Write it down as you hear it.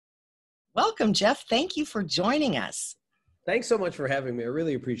Welcome, Jeff. Thank you for joining us. Thanks so much for having me. I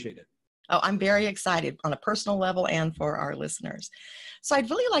really appreciate it. Oh, I'm very excited on a personal level and for our listeners. So I'd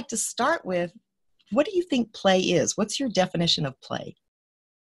really like to start with, what do you think play is? What's your definition of play?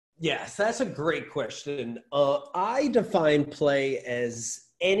 Yes, that's a great question. I define play as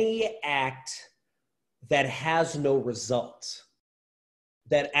any act that has no result,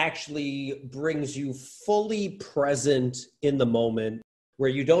 that actually brings you fully present in the moment, where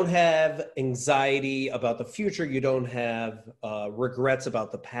you don't have anxiety about the future, you don't have regrets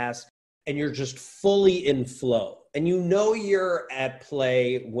about the past, and you're just fully in flow. And you know you're at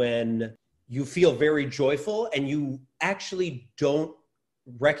play when you feel very joyful and you actually don't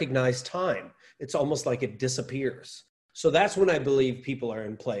recognize time. It's almost like it disappears. So that's when I believe people are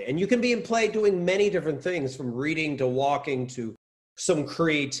in play. And you can be in play doing many different things, from reading to walking to some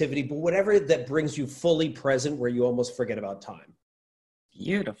creativity, but whatever that brings you fully present where you almost forget about time.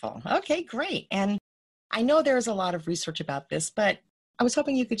 Beautiful. Okay, great. And I know there's a lot of research about this, but I was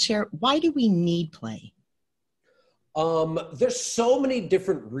hoping you could share, why do we need play? There's so many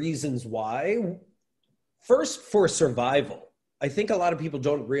different reasons why. First, for survival. I think a lot of people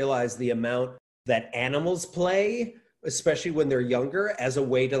don't realize the amount that animals play, especially when they're younger, as a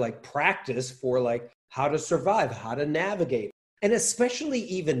way to practice for how to survive, how to navigate. And especially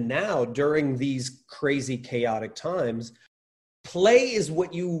even now during these crazy chaotic times, play is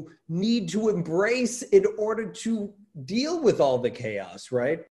what you need to embrace in order to deal with all the chaos,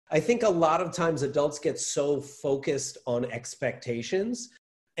 right? I think a lot of times adults get so focused on expectations,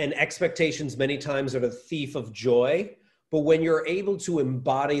 and expectations many times are the thief of joy. But when you're able to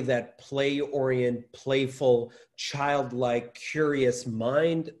embody that play-oriented, playful, childlike, curious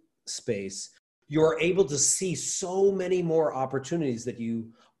mind space, you're able to see so many more opportunities that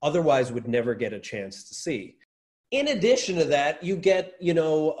you otherwise would never get a chance to see. In addition to that, you get,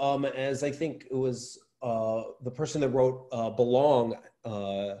 as I think it was the person that wrote Belong,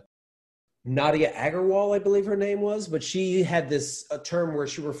 Nadia Agarwal, I believe her name was, but she had this a term where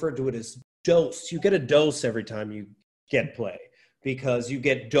she referred to it as dose. You get a dose every time you get play, because you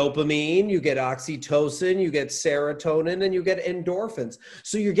get dopamine, you get oxytocin, you get serotonin, and you get endorphins.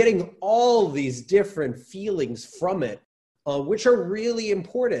 So you're getting all these different feelings from it, which are really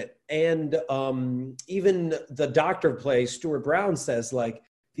important. And even the doctor of play, Stuart Brown, says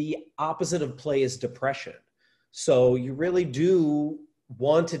the opposite of play is depression. So you really do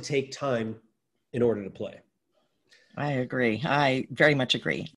want to take time in order to play. I agree. I very much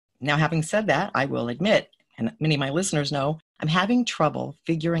agree. Now, having said that, I will admit, and many of my listeners know, I'm having trouble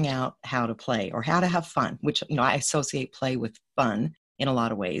figuring out how to play or how to have fun, which, I associate play with fun in a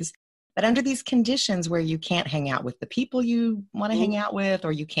lot of ways. But under these conditions where you can't hang out with the people you want to hang out with,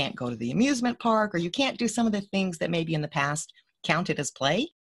 or you can't go to the amusement park, or you can't do some of the things that maybe in the past counted as play,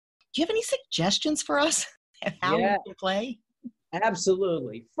 do you have any suggestions for us of how we can play?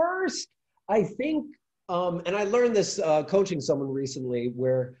 Absolutely. First, I think, and I learned this coaching someone recently,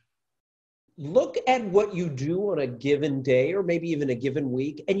 where look at what you do on a given day or maybe even a given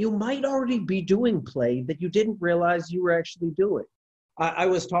week, and you might already be doing play that you didn't realize you were actually doing. I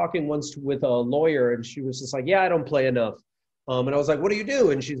was talking once with a lawyer, and she was just like, yeah, I don't play enough. And I was like, what do you do?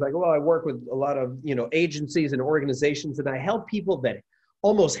 And she's like, well, I work with a lot of, agencies and organizations, and I help people that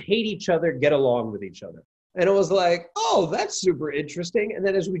almost hate each other get along with each other. And it was like, oh, that's super interesting. And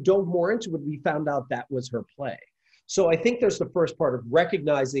then as we dove more into it, we found out that was her play. So I think there's the first part of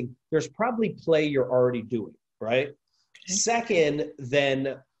recognizing there's probably play you're already doing, right? Okay. Second,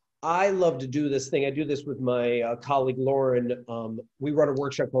 then I love to do this thing. I do this with my colleague, Lauren. We run a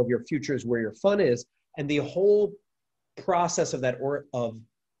workshop called Your Future is Where Your Fun Is. And the whole process of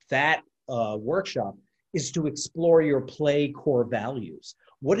that workshop is to explore your play core values.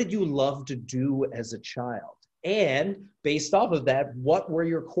 What did you love to do as a child? And based off of that, what were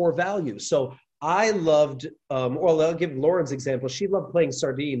your core values? So I loved, I'll give Lauren's example. She loved playing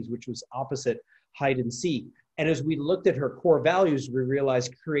sardines, which was opposite hide and seek. And as we looked at her core values, we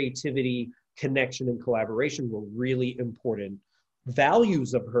realized creativity, connection, and collaboration were really important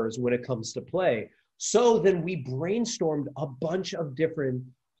values of hers when it comes to play. So then we brainstormed a bunch of different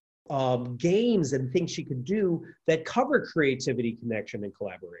games and things she could do that cover creativity, connection, and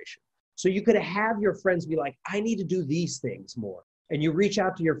collaboration. So you could have your friends be like, I need to do these things more. And you reach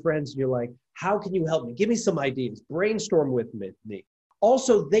out to your friends and you're like, how can you help me? Give me some ideas. Brainstorm with me.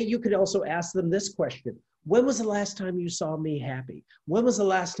 Also, you could also ask them this question. When was the last time you saw me happy? When was the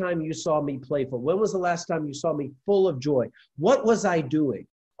last time you saw me playful? When was the last time you saw me full of joy? What was I doing?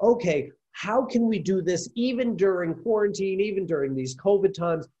 Okay, how can we do this even during quarantine, even during these COVID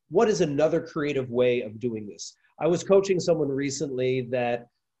times? What is another creative way of doing this? I was coaching someone recently that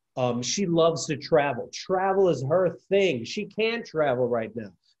She loves to travel. Travel is her thing. She can't travel right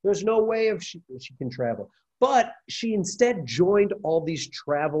now. There's no way if she can travel. But she instead joined all these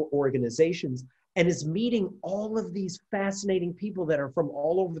travel organizations and is meeting all of these fascinating people that are from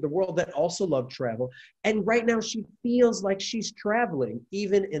all over the world that also love travel. And right now she feels like she's traveling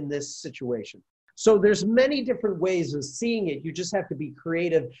even in this situation. So there's many different ways of seeing it. You just have to be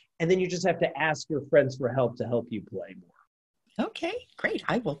creative, and then you just have to ask your friends for help to help you play more. Okay, great.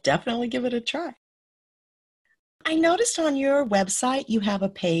 I will definitely give it a try. I noticed on your website you have a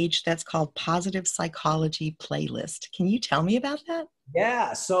page that's called Positive Psychology Playlist. Can you tell me about that?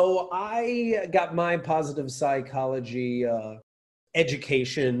 Yeah, so I got my positive psychology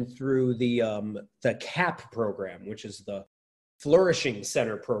education through the CAP program, which is the Flourishing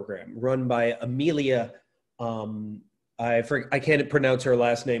Center program run by Amelia. I can't pronounce her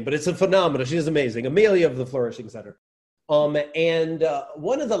last name, but it's a phenomenal. She's amazing. Amelia of the Flourishing Center. And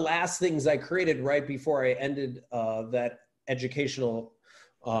one of the last things I created right before I ended that educational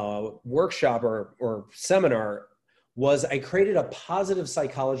workshop or seminar was I created a positive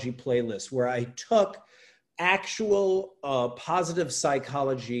psychology playlist where I took actual positive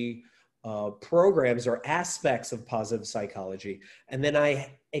psychology programs or aspects of positive psychology, and then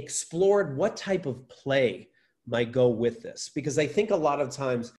I explored what type of play might go with this. Because I think a lot of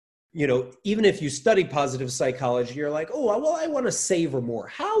times, even if you study positive psychology, you're like, oh, well, I want to savor more.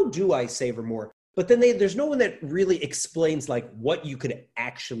 How do I savor more? But then there's no one that really explains like what you could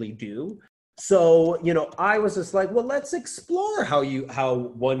actually do. So, I was just like, well, let's explore how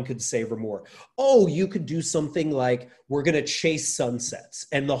one could savor more. Oh, you could do something like we're going to chase sunsets,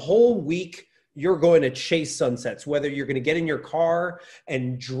 and the whole week you're going to chase sunsets, whether you're going to get in your car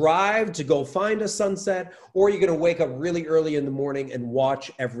and drive to go find a sunset, or you're going to wake up really early in the morning and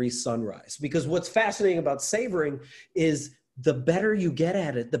watch every sunrise. Because what's fascinating about savoring is the better you get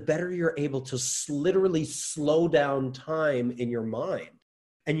at it, the better you're able to literally slow down time in your mind.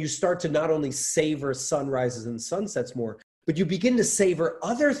 And you start to not only savor sunrises and sunsets more, but you begin to savor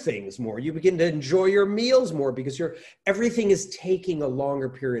other things more. You begin to enjoy your meals more because everything is taking a longer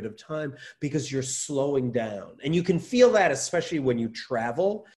period of time because you're slowing down. And you can feel that, especially when you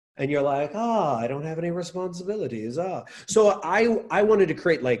travel and you're like, I don't have any responsibilities. So I wanted to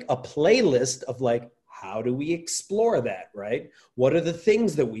create like a playlist of like, how do we explore that, right? What are the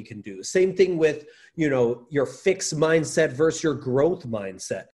things that we can do? Same thing with, your fixed mindset versus your growth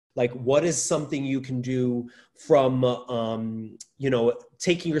mindset. Like, what is something you can do from,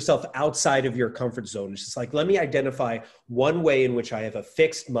 taking yourself outside of your comfort zone? It's just like, let me identify one way in which I have a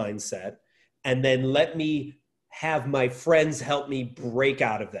fixed mindset, and then let me have my friends help me break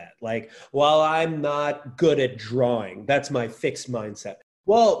out of that. Like, well, I'm not good at drawing. That's my fixed mindset.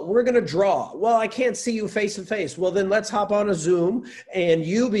 Well, we're going to draw. Well, I can't see you face to face. Well, then let's hop on a Zoom, and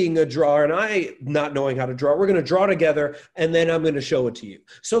you being a drawer and I not knowing how to draw, we're going to draw together, and then I'm going to show it to you.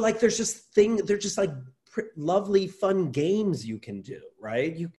 So like, they're just like lovely, fun games you can do,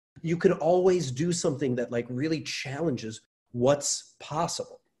 right? You can always do something that like really challenges what's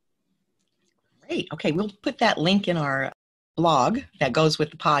possible. Great. Okay, we'll put that link in our blog that goes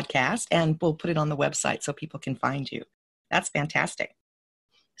with the podcast, and we'll put it on the website so people can find you. That's fantastic.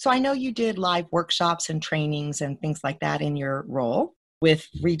 So I know you did live workshops and trainings and things like that in your role with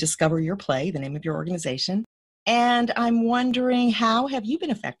Rediscover Your Play, the name of your organization. And I'm wondering, how have you been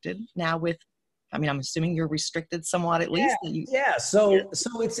affected now with, I'm assuming you're restricted somewhat at least. So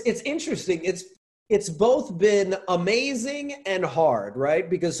it's interesting. It's both been amazing and hard, right?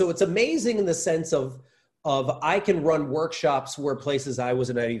 Because so it's amazing in the sense of I can run workshops where places I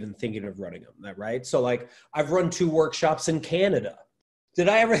wasn't even thinking of running them, right? So like I've run 2 workshops in Canada. Did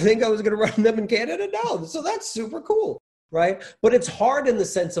I ever think I was going to run them in Canada? No. So that's super cool, right? But it's hard in the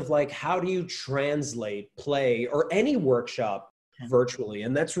sense of like, how do you translate play or any workshop virtually?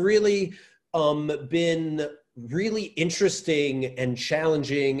 And that's really been really interesting and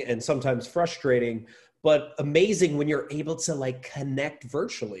challenging and sometimes frustrating, but amazing when you're able to like connect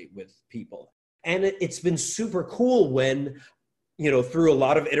virtually with people. And it's been super cool when, through a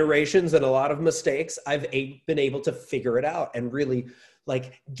lot of iterations and a lot of mistakes, I've been able to figure it out and really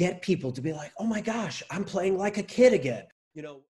like get people to be like, oh my gosh, I'm playing like a kid again.